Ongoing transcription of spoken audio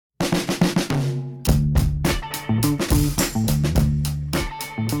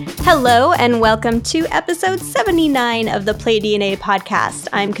Hello and welcome to episode 79 of the Play DNA podcast.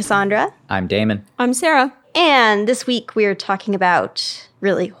 I'm Cassandra. I'm Damon. I'm Sarah. And this week we're talking about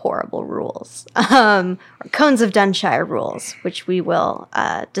really horrible rules, or Cones of Dunshire rules, which we will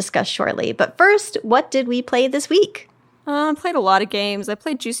discuss shortly. But first, what did we play this week? I played a lot of games. I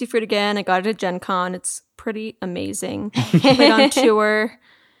played Juicy Fruit again. I got it at Gen Con. It's pretty amazing. I played on tour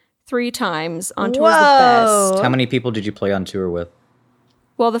 3 times. On tour is the best. How many people did you play on tour with?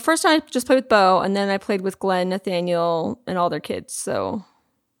 Well, the first time I just played with Bo, and then I played with Glenn, Nathaniel, and all their kids. So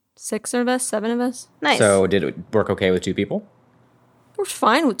 6 of us, 7 of us. Nice. So did it work okay with 2 people? We're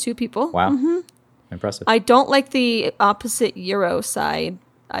fine with 2 people. Wow. Mm-hmm. Impressive. I don't like the opposite Euro side.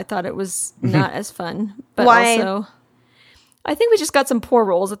 I thought it was not as fun. But Why? Also, I think we just got some poor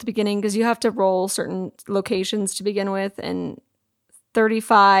rolls at the beginning because you have to roll certain locations to begin with, and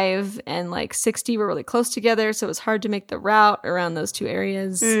 35 and like 60 were really close together, so it was hard to make the route around those 2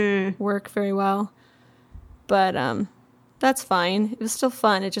 areas work very well. But that's fine. It was still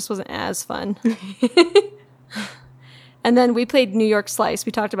fun. It just wasn't as fun. And then we played New York Slice.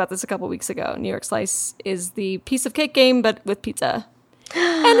 We talked about this a couple weeks ago. New York Slice is the piece of cake game, but with pizza.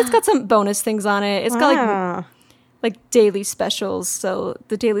 And it's got some bonus things on it. It's got like daily specials. So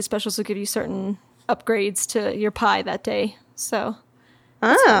the daily specials will give you certain upgrades to your pie that day. So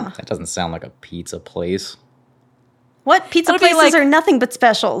That doesn't sound like a pizza place. What? Pizza It'll be places like- are nothing but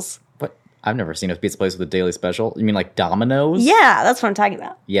specials. What? I've never seen a pizza place with a daily special. You mean like Domino's? Yeah, that's what I'm talking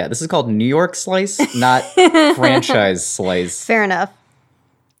about. Yeah, this is called New York Slice, not franchise slice. Fair enough.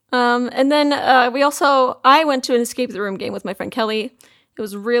 and then I went to an escape the room game with my friend Kelly. It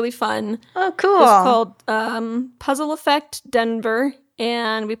was really fun. Oh, cool. It was called Puzzle Effect Denver,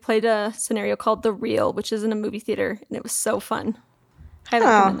 and we played a scenario called The Real, which is in a movie theater, and it was so fun. Highly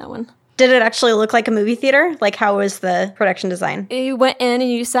recommend that one. Did it actually look like a movie theater? Like, how was the production design? You went in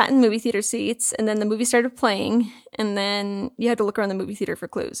and you sat in movie theater seats, and then the movie started playing, and then you had to look around the movie theater for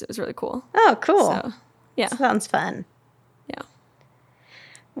clues. It was really cool. Oh, cool. So, yeah. Sounds fun. Yeah.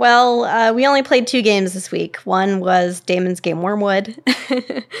 Well, we only played 2 games this week. One was Damon's game Wormwood,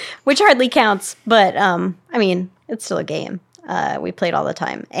 which hardly counts, but I mean, it's still a game. We played all the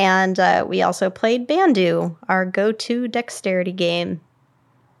time. And we also played Bandu, our go-to dexterity game.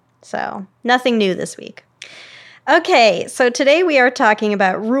 So, nothing new this week. Okay, so today we are talking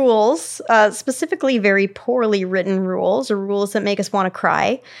about rules, specifically very poorly written rules, or rules that make us want to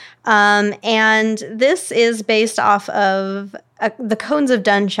cry. And this is based off of the Cones of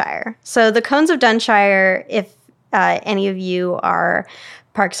Dunshire. So the Cones of Dunshire, if any of you are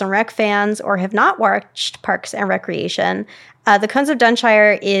Parks and Rec fans or have not watched Parks and Recreation, the Cones of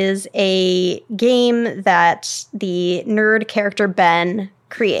Dunshire is a game that the nerd character Ben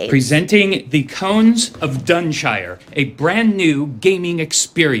creates. Presenting the Cones of Dunshire, a brand new gaming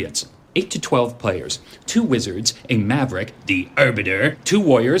experience. 8 to 12 players, 2 wizards, a maverick, the arbiter, 2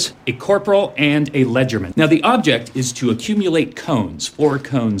 warriors, a corporal, and a ledgerman. Now the object is to accumulate cones. 4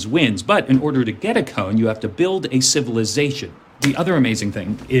 cones wins, but in order to get a cone, you have to build a civilization. The other amazing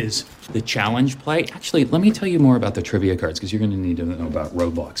thing is the challenge play. Actually, let me tell you more about the trivia cards, because you're going to need to know about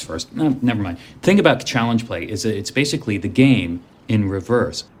Roblox first. No, never mind. The thing about challenge play is that it's basically the game in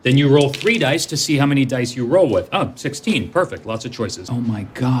reverse. Then you roll 3 dice to see how many dice you roll with. Oh, 16. Perfect. Lots of choices. Oh my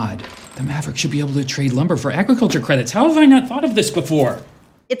God. The Maverick should be able to trade lumber for agriculture credits. How have I not thought of this before?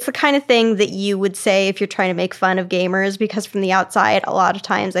 It's the kind of thing that you would say if you're trying to make fun of gamers, because from the outside, a lot of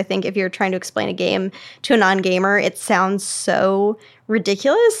times, I think if you're trying to explain a game to a non-gamer, it sounds so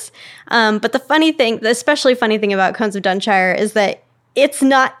ridiculous. But the especially funny thing about Cones of Dunshire is that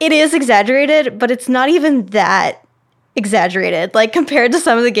it is exaggerated, but it's not even that exaggerated, like compared to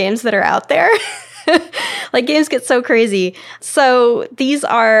some of the games that are out there. Like, games get so crazy. So these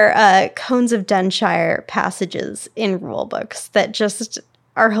are Cones of Dunshire passages in rule books that just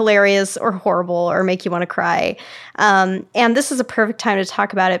are hilarious or horrible or make you want to cry. And this is a perfect time to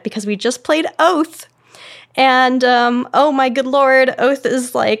talk about it because we just played Oath. And oh my good lord, Oath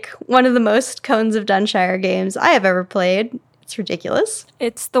is like one of the most Cones of Dunshire games I have ever played. It's ridiculous.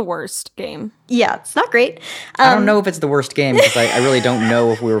 It's the worst game. Yeah, it's not great. I don't know if it's the worst game, because I really don't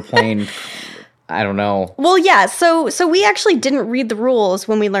know if we were playing... I don't know. Well, yeah, so we actually didn't read the rules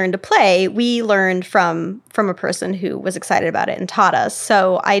when we learned to play. We learned from a person who was excited about it and taught us.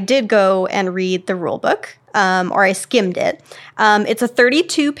 So I did go and read the rule book, or I skimmed it. It's a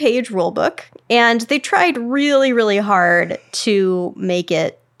 32-page rule book, and they tried really, really hard to make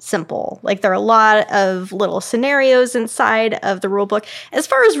it simple. Like, there are a lot of little scenarios inside of the rule book. As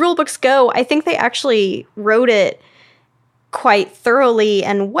far as rule books go, I think they actually wrote it quite thoroughly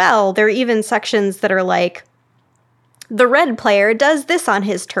and well. There are even sections that are like, The red player does this on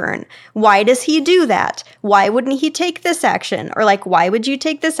his turn. Why does he do that? Why wouldn't he take this action? Or like, why would you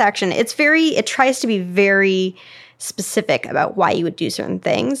take this action? It tries to be very specific about why you would do certain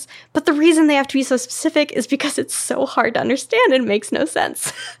things. But the reason they have to be so specific is because it's so hard to understand and makes no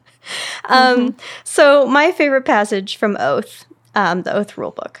sense. So my favorite passage from Oath, the Oath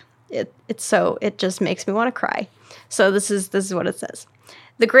rulebook, it just makes me want to cry. So this is what it says.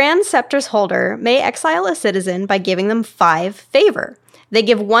 The Grand Scepter's holder may exile a citizen by giving them 5 favor. They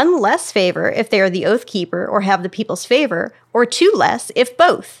give 1 less favor if they are the Oath Keeper or have the people's favor, or 2 less if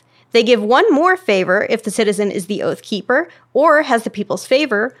both. They give 1 more favor if the citizen is the Oath Keeper or has the people's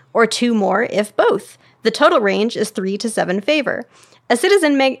favor, or 2 more if both. The total range is 3 to 7 favor. A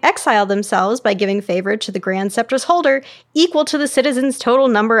citizen may exile themselves by giving favor to the Grand Scepter's holder equal to the citizen's total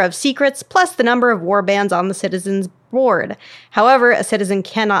number of secrets plus the number of warbands on the citizen's board. However, a citizen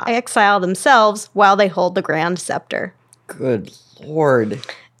cannot exile themselves while they hold the Grand Scepter. Good Lord.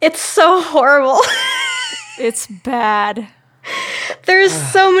 It's so horrible. It's bad. There's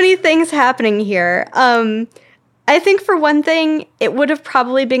so many things happening here. I think for one thing, it would have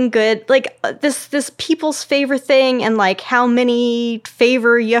probably been good, like this people's favor thing and like how many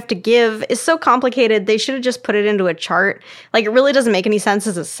favor you have to give is so complicated. They should have just put it into a chart. Like it really doesn't make any sense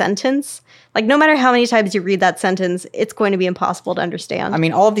as a sentence. Like no matter how many times you read that sentence, it's going to be impossible to understand. I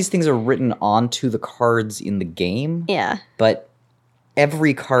mean, all of these things are written onto the cards in the game. Yeah. But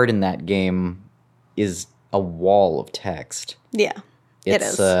every card in that game is a wall of text. Yeah. It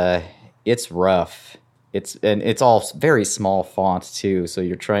is. It's rough. It's all very small font too, so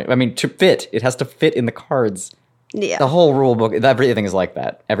you're trying. I mean, it has to fit in the cards. Yeah, the whole rule book, everything is like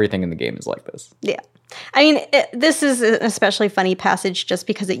that. Everything in the game is like this. Yeah, I mean, this is an especially funny passage just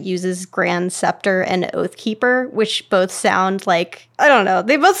because it uses Grand Scepter and Oathkeeper, which both sound like, I don't know,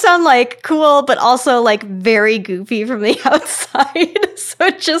 they both sound like cool, but also like very goofy from the outside. So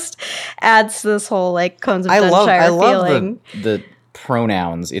it just adds to this whole like Cones of Dunshire feeling. I love the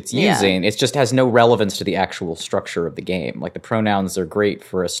pronouns it's using. It just has no relevance to the actual structure of the game. Like the pronouns are great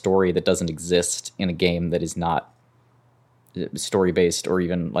for a story that doesn't exist in a game that is not story based or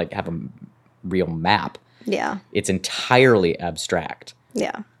even like have a real map. Yeah, it's entirely abstract.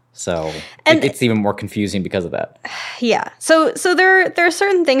 Yeah, so it's even more confusing because of that. Yeah, so there are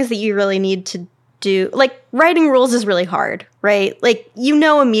certain things that you really need to do. Like writing rules is really hard, right? Like you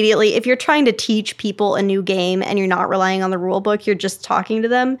know immediately if you're trying to teach people a new game and you're not relying on the rule book, you're just talking to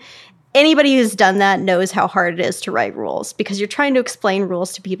them. Anybody who's done that knows how hard it is to write rules because you're trying to explain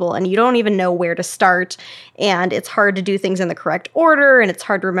rules to people and you don't even know where to start, and it's hard to do things in the correct order and it's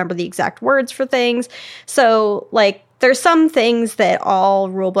hard to remember the exact words for things. So like there's some things that all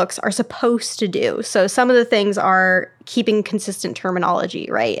rule books are supposed to do. So some of the things are keeping consistent terminology,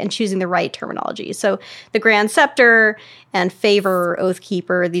 right? And choosing the right terminology. So the Grand Scepter and Favor,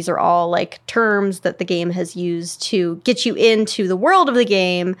 Oathkeeper, these are all like terms that the game has used to get you into the world of the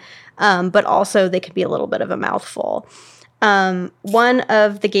game, but also they can be a little bit of a mouthful. One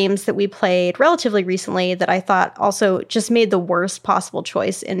of the games that we played relatively recently that I thought also just made the worst possible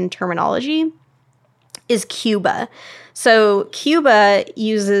choice in terminology is Cuba. So Cuba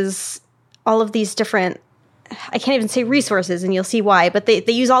uses all of these different, I can't even say resources, and you'll see why, but they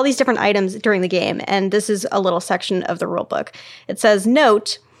use all these different items during the game, and this is a little section of the rulebook. It says,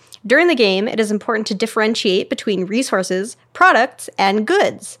 note, during the game, it is important to differentiate between resources, products, and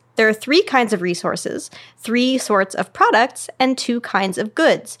goods. There are 3 kinds of resources, 3 sorts of products, and 2 kinds of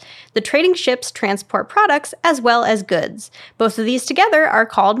goods. The trading ships transport products as well as goods. Both of these together are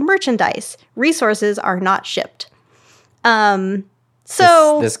called merchandise. Resources are not shipped.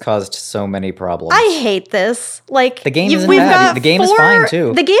 This caused so many problems. I hate this. Like the game isn't bad. The game is fine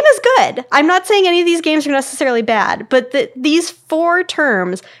too. The game is good. I'm not saying any of these games are necessarily bad, but these 4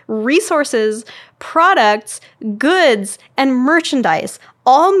 terms, resources, products, goods, and merchandise,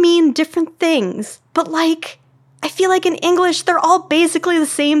 all mean different things. But like, I feel like in English, they're all basically the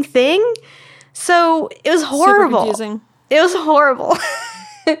same thing. So it was horrible. Super confusing. It was horrible.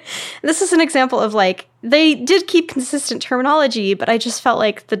 This is an example of like, they did keep consistent terminology, but I just felt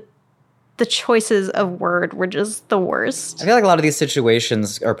like the choices of word were just the worst. I feel like a lot of these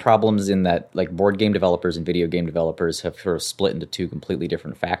situations are problems in that like board game developers and video game developers have sort of split into 2 completely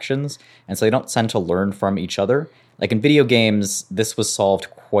different factions, and so they don't tend to learn from each other. Like in video games, this was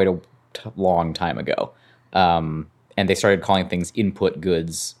solved quite a long time ago, and they started calling things input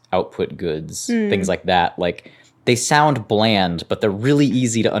goods, output goods, things like that. Like they sound bland, but they're really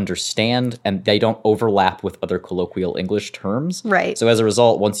easy to understand, and they don't overlap with other colloquial English terms. Right. So as a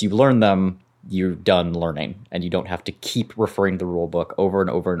result, once you learn them, you're done learning, and you don't have to keep referring to the rule book over and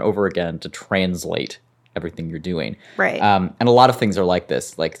over and over again to translate everything you're doing. Right. And a lot of things are like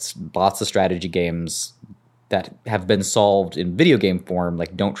this, like lots of strategy games that have been solved in video game form,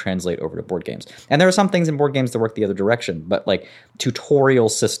 like don't translate over to board games. And there are some things in board games that work the other direction, but like tutorial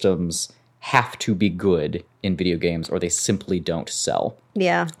systems have to be good in video games or they simply don't sell.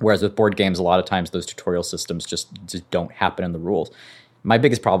 Yeah. Whereas with board games, a lot of times those tutorial systems just don't happen in the rules. My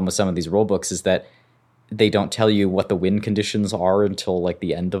biggest problem with some of these rule books is that they don't tell you what the win conditions are until like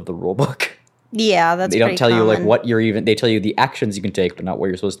the end of the rule book. Yeah, that's They don't tell you like common. what they tell you the actions you can take, but not what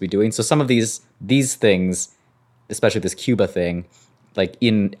you're supposed to be doing. So some of these things, especially this Cuba thing, like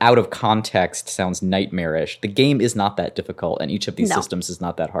in out of context sounds nightmarish. The game is not that difficult, and each of these No. systems is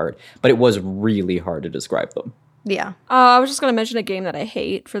not that hard. But it was really hard to describe them. Yeah. I was just going to mention a game that I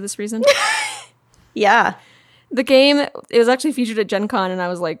hate for this reason. Yeah. The game, it was actually featured at Gen Con, and I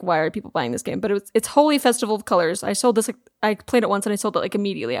was like, why are people buying this game? But it's Holy Festival of Colors. I sold this, I played it once, and I sold it like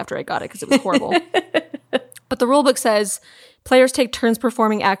immediately after I got it because it was horrible. But the rulebook says, players take turns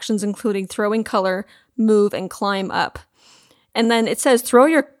performing actions including throwing color, move, and climb up. And then it says, throw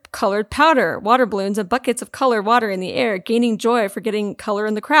your colored powder, water balloons, and buckets of colored water in the air, gaining joy for getting color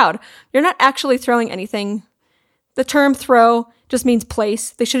in the crowd. You're not actually throwing anything. The term throw just means place.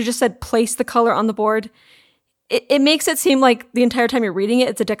 They should have just said place the color on the board. It makes it seem like the entire time you're reading it,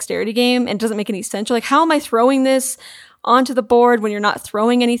 it's a dexterity game and it doesn't make any sense. You're like, how am I throwing this onto the board when you're not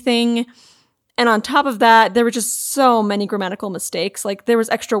throwing anything? And on top of that, there were just so many grammatical mistakes. Like there was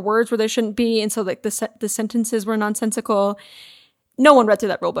extra words where there shouldn't be. And so like the sentences were nonsensical. No one read through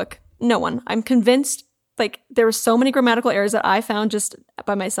that rulebook. No one. I'm convinced like there were so many grammatical errors that I found just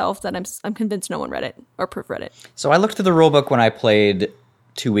by myself that I'm convinced no one read it or proofread it. So I looked through the rulebook when I played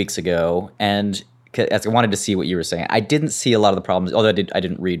 2 weeks ago, and as I wanted to see what you were saying. I didn't see a lot of the problems, although I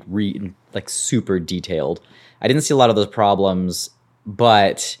didn't read like super detailed. I didn't see a lot of those problems,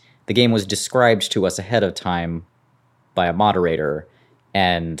 but the game was described to us ahead of time by a moderator,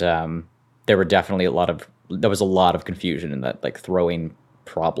 and there was a lot of confusion in that like throwing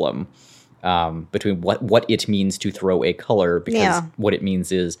problem between what it means to throw a color, because what it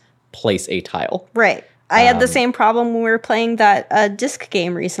means is place a tile. Right. I had the same problem when we were playing that disc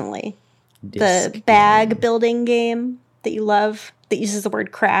game recently. The bag building game that you love that uses the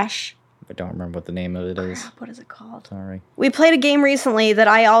word crash. I don't remember what the name of it is. What is it called? Sorry. We played a game recently that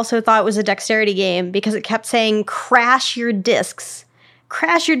I also thought was a dexterity game because it kept saying crash your discs.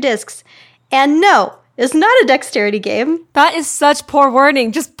 Crash your discs. And no, it's not a dexterity game. That is such poor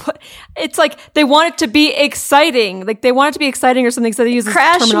wording. It's like they want it to be exciting. Like they want it to be exciting or something, so they use this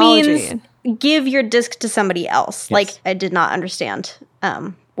Crash terminology. means give your disc to somebody else. Yes. Like I did not understand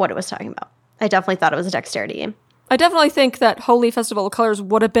what it was talking about. I definitely thought it was a dexterity game. I definitely think that Holy Festival of Colors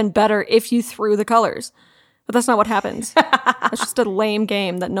would have been better if you threw the colors. But that's not what happens. It's just a lame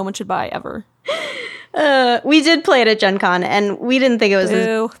game that no one should buy ever. We did play it at Gen Con, and we didn't think it was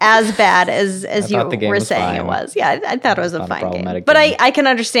as bad as you thought the game were was saying fine. it was. Yeah, I thought it was a Not a fine game. problematic But game. I can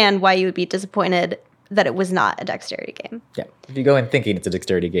understand why you would be disappointed that it was not a dexterity game. Yeah. If you go in thinking it's a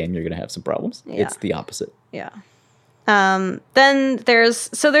dexterity game, you're going to have some problems. Yeah. It's the opposite. Yeah. Then there's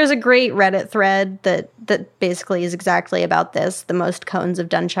a great Reddit thread that basically is exactly about this, the most Cones of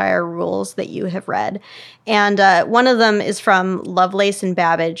Dunshire rules that you have read. And one of them is from Lovelace and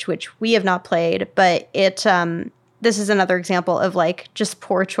Babbage, which we have not played, but this is another example of like just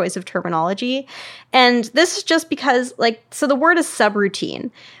poor choice of terminology. And this is just because so the word is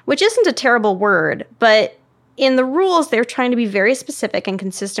subroutine, which isn't a terrible word, but in the rules, they're trying to be very specific and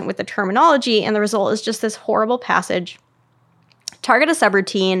consistent with the terminology, and the result is just this horrible passage. Target a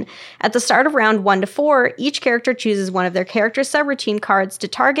subroutine. At the start of round 1 to 4, each character chooses one of their character's subroutine cards to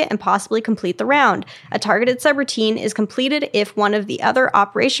target and possibly complete the round. A targeted subroutine is completed if one of the other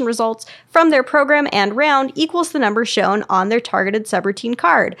operation results from their program and round equals the number shown on their targeted subroutine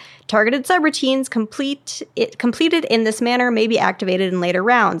card. Targeted subroutines completed in this manner may be activated in later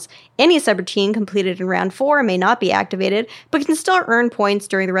rounds. Any subroutine completed in round 4 may not be activated, but can still earn points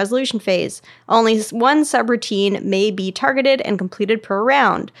during the resolution phase. Only one subroutine may be targeted and completed per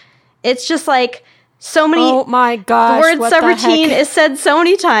round. It's just like so many. Oh my gosh. The word subroutine is said so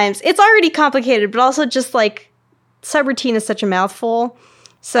many times. It's already complicated, but also just like subroutine is such a mouthful.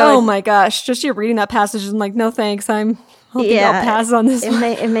 So oh my gosh. Just you reading that passage and like, no thanks. I'll pass on this one.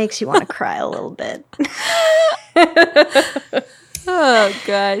 It makes you want to cry a little bit. Oh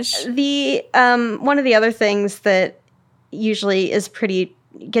gosh. The one of the other things that usually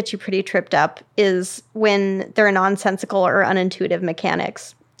gets you pretty tripped up is when there are nonsensical or unintuitive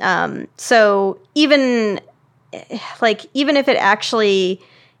mechanics. So even if it actually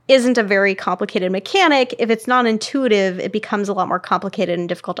isn't a very complicated mechanic, if it's not intuitive, it becomes a lot more complicated and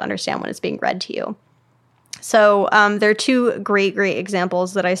difficult to understand when it's being read to you. So there are two great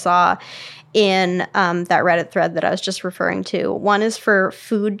examples that I saw in that Reddit thread that I was just referring to. One is for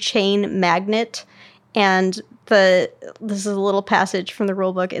Food Chain Magnet, and this is a little passage from the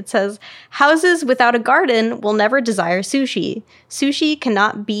rulebook. It says, houses without a garden will never desire sushi. Sushi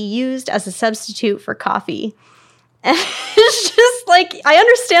cannot be used as a substitute for coffee. And it's just like, I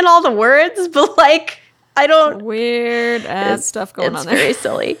understand all the words, but like, I don't. Weird ass stuff going on there. It's very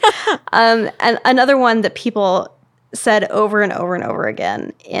silly. And another one that people said over and over and over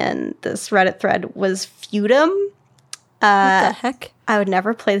again in this Reddit thread was Feudum. What the heck? I would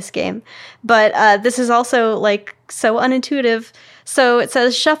never play this game. But this is also like so unintuitive. So it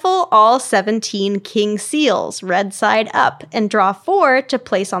says shuffle all 17 king seals, red side up, and draw 4 to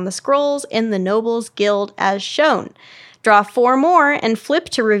place on the scrolls in the Nobles Guild as shown. Draw 4 more and flip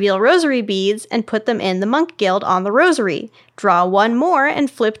to reveal rosary beads and put them in the Monk Guild on the rosary. Draw 1 more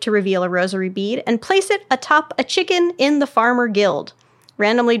and flip to reveal a rosary bead and place it atop a chicken in the Farmer Guild.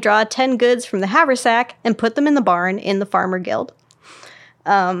 Randomly draw 10 goods from the haversack and put them in the barn in the Farmer Guild.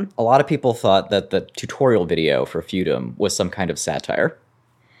 A lot of people thought that the tutorial video for Feudum was some kind of satire.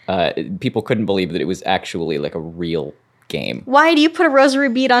 People couldn't believe that it was actually like a real game. Why do you put a rosary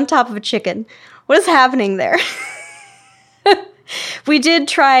bead on top of a chicken? What is happening there? We did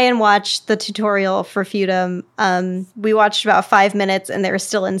try and watch the tutorial for Feudum. We watched about 5 minutes and they were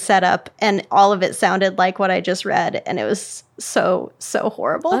still in setup, and all of it sounded like what I just read, and it was so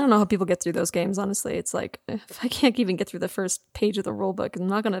horrible. I don't know how people get through those games, honestly. It's like, if I can't even get through the first page of the rulebook, I'm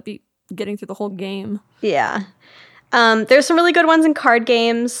not going to be getting through the whole game. Yeah. There's some really good ones in card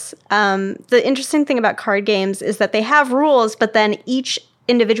games. The interesting thing about card games is that they have rules, but then each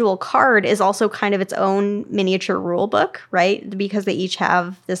individual card is also kind of its own miniature rule book, right? Because they each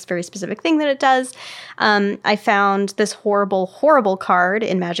have this very specific thing that it does. I found this horrible card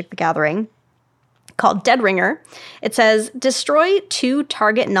in Magic the Gathering called Dead Ringer. It says, destroy 2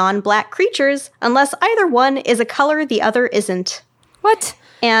 target non-black creatures unless either one is a color the other isn't. What?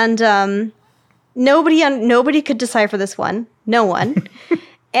 And nobody could decipher this one. No one.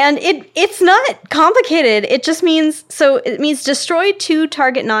 And it's not complicated. It just means, destroy 2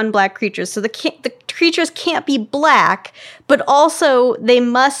 target non-black creatures. So the creatures can't be black, but also they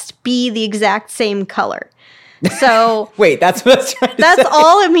must be the exact same color. So wait, that's what that's trying to That's say.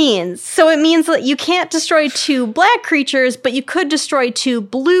 all it means. So it means that you can't destroy 2 black creatures, but you could destroy 2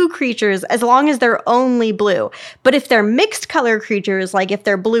 blue creatures as long as they're only blue. But if they're mixed color creatures, like if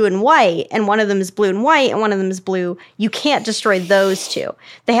they're blue and white, and one of them is blue and white and one of them is blue, you can't destroy those 2.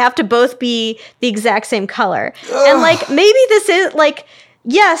 They have to both be the exact same color. Ugh. And like, maybe this is like,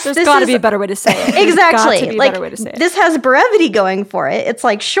 yes, there's got to be a better way to say it. Exactly. Got to be like, a better way to say it. This has brevity going for it. It's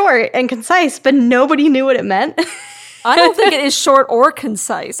like short and concise, but nobody knew what it meant. I don't think it is short or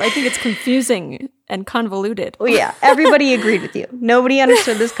concise. I think it's confusing and convoluted. Well, yeah, everybody agreed with you. Nobody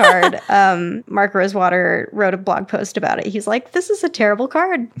understood this card. Mark Rosewater wrote a blog post about it. He's like, this is a terrible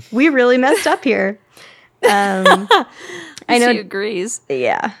card. We really messed up here. I know he agrees.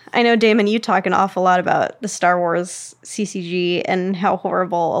 Yeah. I know, Damon, you talk an awful lot about the Star Wars CCG and how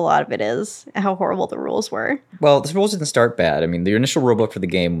horrible a lot of it is, how horrible the rules were. Well, the rules didn't start bad. I mean, the initial rulebook for the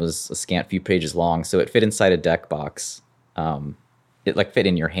game was a scant few pages long, so it fit inside a deck box. It like fit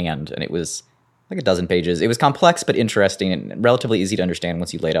in your hand, and it was like a dozen pages. It was complex but interesting and relatively easy to understand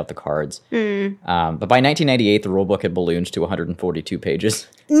once you laid out the cards. But by 1998, the rulebook had ballooned to 142 pages.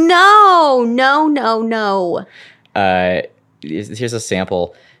 No. Here's a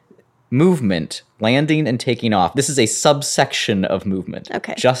sample. Movement, landing and taking off. This is a subsection of movement.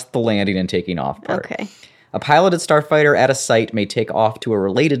 Okay. Just the landing and taking off part. Okay. A piloted starfighter at a site may take off to a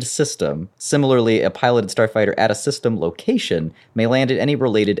related system. Similarly, a piloted starfighter at a system location may land at any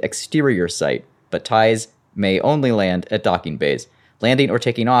related exterior site, but TIEs may only land at docking bays. Landing or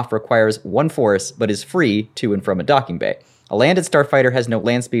taking off requires 1 force, but is free to and from a docking bay. A landed starfighter has no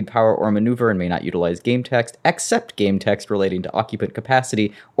land speed, power, or maneuver and may not utilize game text, except game text relating to occupant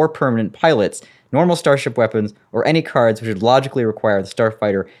capacity or permanent pilots, normal starship weapons, or any cards which would logically require the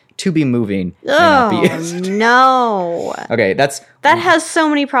starfighter to be moving may not be used. No. Okay, that has so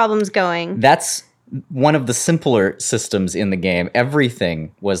many problems going. That's one of the simpler systems in the game.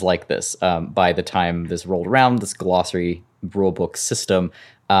 Everything was like this by the time this rolled around. This glossary rulebook system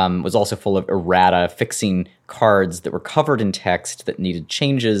was also full of errata, fixing cards that were covered in text that needed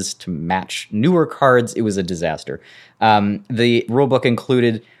changes to match newer cards. It was a disaster. The rulebook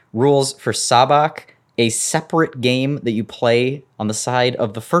included rules for Sabak, a separate game that you play on the side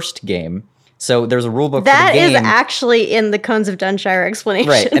of the first game. So there's a rulebook for the game. That is actually in the Cones of Dunshire explanation.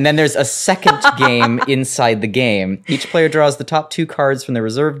 Right, and then there's a second game inside the game. Each player draws the top 2 cards from their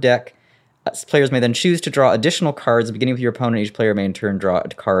reserve deck. Players may then choose to draw additional cards, beginning with your opponent. Each player may in turn draw a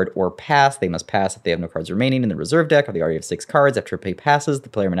card or pass. They must pass if they have no cards remaining in the reserve deck, or they already have 6 cards. After a play passes, the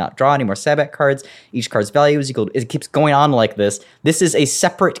player may not draw any more Sabak cards. Each card's value is equal to, it keeps going on like this. This is a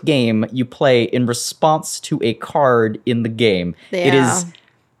separate game you play in response to a card in the game. Yeah.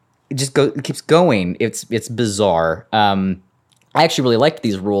 It keeps going. It's bizarre. I actually really liked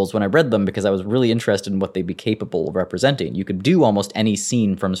these rules when I read them because I was really interested in what they'd be capable of representing. You could do almost any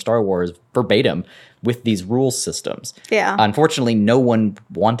scene from Star Wars verbatim with these rule systems. Yeah. Unfortunately, no one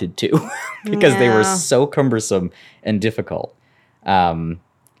wanted to because they were so cumbersome and difficult. And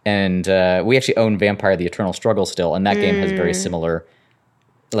we actually own Vampire: The Eternal Struggle still, and that game has very similar...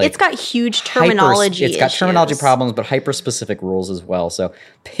 it's got huge terminology It's got terminology problems, but hyper-specific rules as well. So,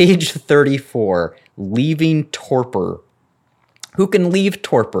 page 34, Leaving Torpor. Who can leave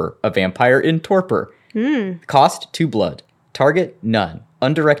Torpor? A vampire in Torpor. Cost, 2 blood. Target, none.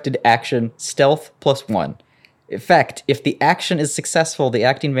 Undirected action, stealth, +1. Effect, if the action is successful, the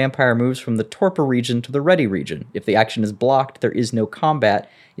acting vampire moves from the Torpor region to the Ready region. If the action is blocked, there is no combat.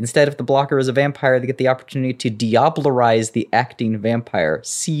 Instead, if the blocker is a vampire, they get the opportunity to diablerize the acting vampire.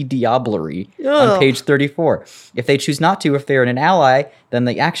 See Diablery on page 34. If they choose not to, if they are an ally, then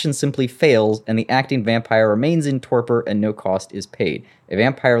the action simply fails, and the acting vampire remains in Torpor, and no cost is paid. A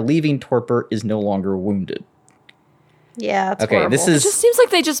vampire leaving Torpor is no longer wounded. Yeah, it's Okay, horrible. this It is... just seems like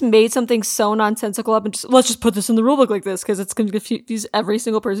they just made something so nonsensical up and just, let's just put this in the rulebook like this because it's going to confuse every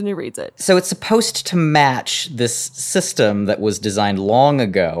single person who reads it. So it's supposed to match this system that was designed long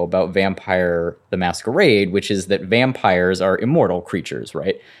ago about Vampire the Masquerade, which is that vampires are immortal creatures,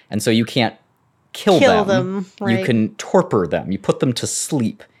 right? And so you can't kill them. Right. You can torpor them. You put them to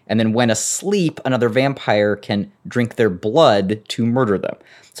sleep. And then when asleep, another vampire can drink their blood to murder them.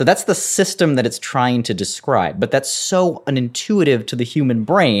 So that's the system that it's trying to describe. But that's so unintuitive to the human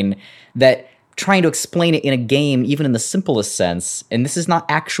brain that trying to explain it in a game, even in the simplest sense, and this is not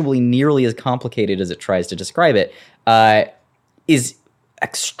actually nearly as complicated as it tries to describe it, is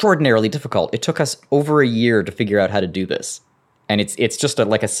extraordinarily difficult. It took us over a year to figure out how to do this. And it's just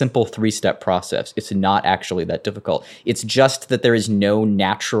like a simple 3-step process. It's not actually that difficult. It's just that there is no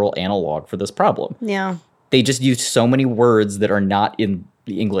natural analog for this problem. Yeah. They just use so many words that are not in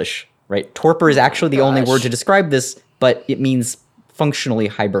the English, right? Torpor is actually the only word to describe this, but it means functionally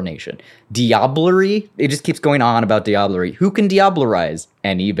hibernation. Diablery, it just keeps going on about diablery. Who can diablerize?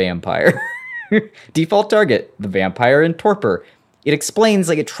 Any vampire. Default target, the vampire in Torpor. It explains,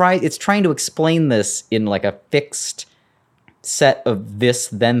 like it's trying to explain this in like a fixed set of this,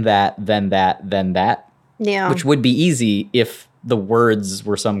 then that, then that, then that. Yeah. Which would be easy if the words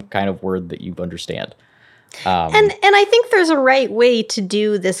were some kind of word that you understand. And I think there's a right way to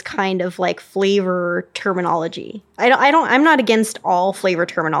do this kind of like flavor terminology. I'm not against all flavor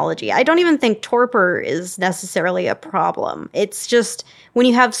terminology. I don't even think torpor is necessarily a problem. It's just when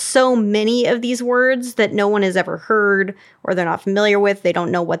you have so many of these words that no one has ever heard or they're not familiar with, they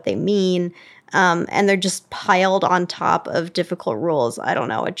don't know what they mean, and they're just piled on top of difficult rules. I don't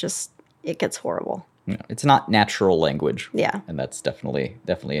know. It gets horrible. You know, it's not natural language. Yeah. And that's definitely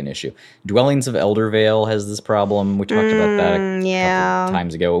an issue. Dwellings of Eldervale has this problem. We talked about that a couple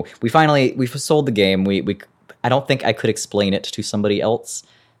times ago. We sold the game. I don't think I could explain it to somebody else.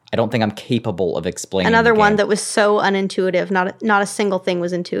 I don't think I'm capable of explaining Another the one game. that was so unintuitive. Not a single thing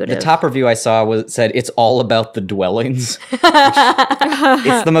was intuitive. The top review I saw said it's all about the dwellings.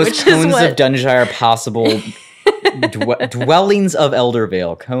 It's the most Cones of Dunshire possible. Dwellings of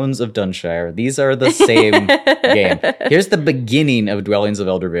Eldervale, Cones of Dunshire. These are the same game. Here's the beginning of Dwellings of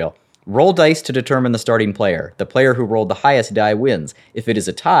Eldervale. Roll dice to determine the starting player. The player who rolled the highest die wins. If it is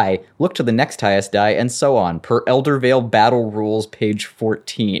a tie, look to the next highest die, and so on, per Eldervale Battle Rules, page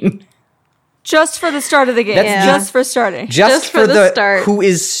 14. Just for the start of the game. Just for starting. Just for the start. Who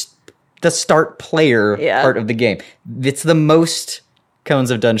is the start player part of the game. It's the most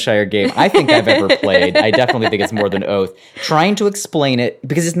Cones of Dunshire game I think I've ever played. I definitely think it's more than Oath. Trying to explain it,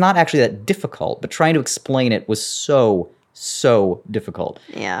 because it's not actually that difficult, but trying to explain it was so difficult.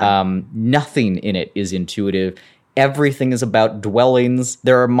 Yeah. Nothing in it is intuitive. Everything is about dwellings.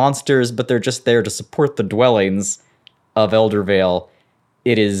 There are monsters, but they're just there to support the dwellings of Eldervale.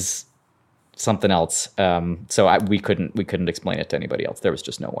 It is something else. So we couldn't explain it to anybody else. There was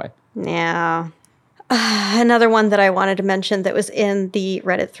just no way. Yeah. Another one that I wanted to mention that was in the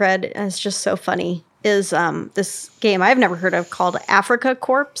Reddit thread, and it's just so funny, is this game I've never heard of called Africa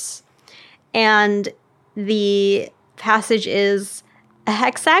Corpse. And the passage is, a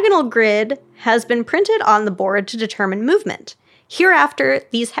hexagonal grid has been printed on the board to determine movement. Hereafter,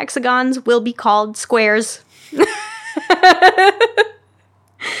 these hexagons will be called squares.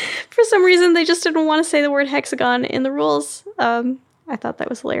 For for some reason, they just didn't want to say the word hexagon in the rules. I thought that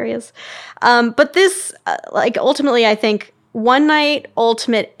was hilarious. But this, ultimately, I think One Night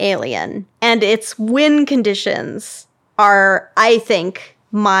Ultimate Alien and its win conditions are, I think,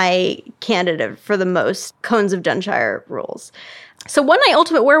 my candidate for the most Cones of Dunshire rules. So One Night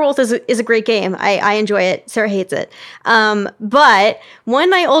Ultimate Werewolf is a great game. I enjoy it. Sarah hates it. But One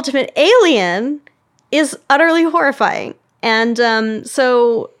Night Ultimate Alien is utterly horrifying. And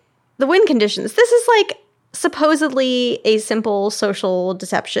so the win conditions, this is like supposedly a simple social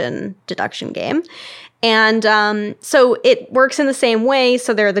deception deduction game. And so it works in the same way.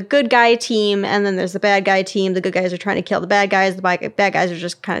 So there are the good guy team, and then there's the bad guy team. The good guys are trying to kill the bad guys. The bad guys are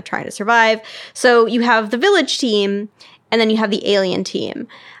just kind of trying to survive. So you have the village team, and then you have the alien team.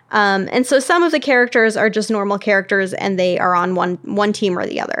 And so some of the characters are just normal characters, and they are on one team or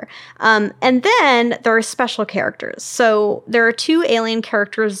the other. And then there are special characters. So there are two alien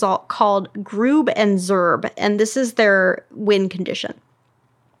characters called Groob and Zerb, and this is their win condition.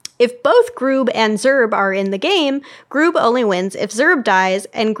 If both Groob and Zerb are in the game, Groob only wins if Zerb dies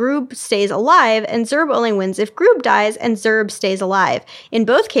and Groob stays alive, and Zerb only wins if Groob dies and Zerb stays alive. In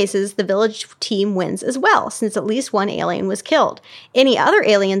both cases, the village team wins as well, since at least one alien was killed. Any other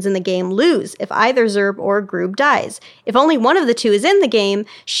aliens in the game lose if either Zerb or Groob dies. If only one of the two is in the game,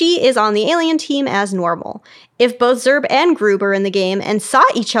 she is on the alien team as normal. If both Zerb and Groob are in the game and saw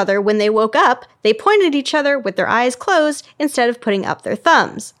each other when they woke up, they pointed at each other with their eyes closed instead of putting up their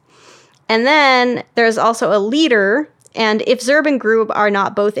thumbs. And then there's also a leader, and if Zerb and Groob are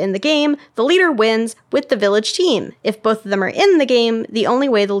not both in the game, the leader wins with the village team. If both of them are in the game, the only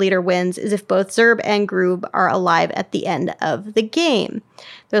way the leader wins is if both Zerb and Groob are alive at the end of the game.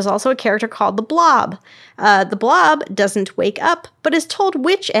 There's also a character called the Blob. The Blob doesn't wake up, but is told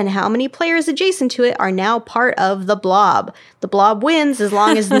which and how many players adjacent to it are now part of the Blob. The Blob wins as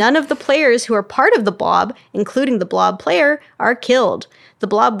long as none of the players who are part of the Blob, including the Blob player, are killed. The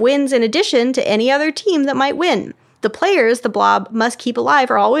Blob wins in addition to any other team that might win. The players the Blob must keep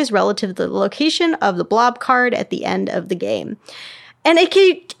alive are always relative to the location of the Blob card at the end of the game. And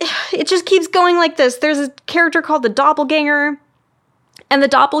it just keeps going like this. There's a character called the Doppelganger, and the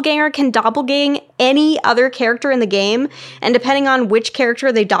Doppelganger can doppelgang any other character in the game, and depending on which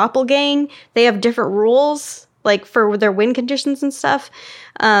character they doppelgang, they have different rules, like for their win conditions and stuff.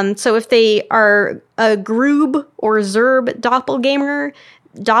 So if they are a Groob or Zerb doppelganger,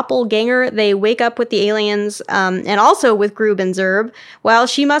 they wake up with the aliens, and also with Groob and Zerb, while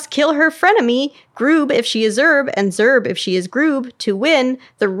she must kill her frenemy, Groob if she is Zerb, and Zerb if she is Groob, to win.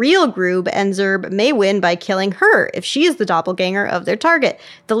 The real Groob and Zerb may win by killing her if she is the doppelganger of their target.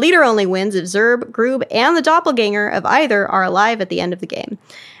 The leader only wins if Zerb, Groob, and the doppelganger of either are alive at the end of the game.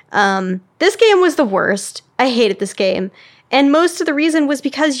 This game was the worst. I hated this game. And most of the reason was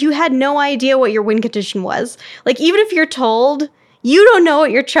because you had no idea what your win condition was. Like, even if you're told, you don't know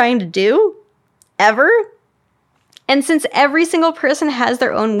what you're trying to do, ever. And since every single person has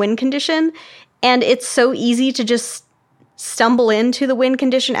their own win condition, and it's so easy to just stumble into the win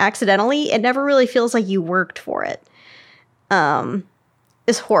condition accidentally, it never really feels like you worked for it.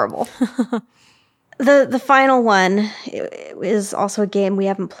 It's horrible. The final one is also a game we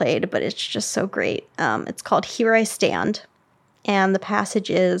haven't played, but it's just so great. It's called Here I Stand. And the passage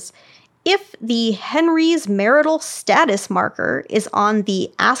is, if the Henry's marital status marker is on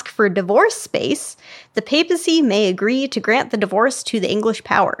the ask for divorce space, the papacy may agree to grant the divorce to the English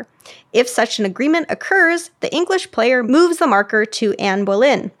power. If such an agreement occurs, the English player moves the marker to Anne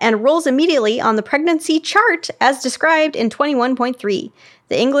Boleyn and rolls immediately on the pregnancy chart as described in 21.3.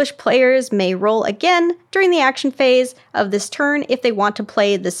 The English players may roll again during the action phase of this turn if they want to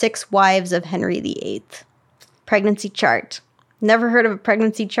play the 6 wives of Henry VIII. Pregnancy chart. Never heard of a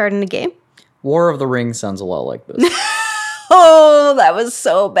pregnancy chart in a game? War of the Ring sounds a lot like this. Oh, that was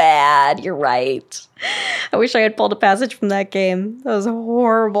so bad. You're right. I wish I had pulled a passage from that game. That was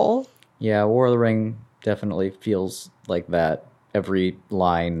horrible. Yeah, War of the Ring definitely feels like that. Every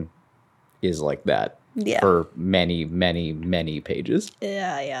line is like that. Yeah. For many, many, many pages.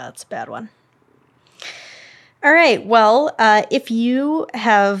 Yeah, it's a bad one. All right, well, if you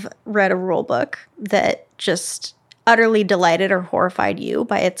have read a rule book that just utterly delighted or horrified you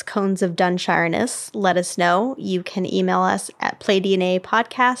by its Cones of Dunshireness, let us know. You can email us at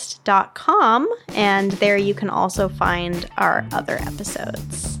playdnapodcast.com, and there you can also find our other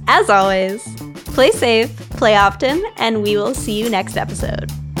episodes. As always, play safe, play often, and we will see you next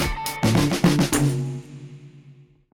episode.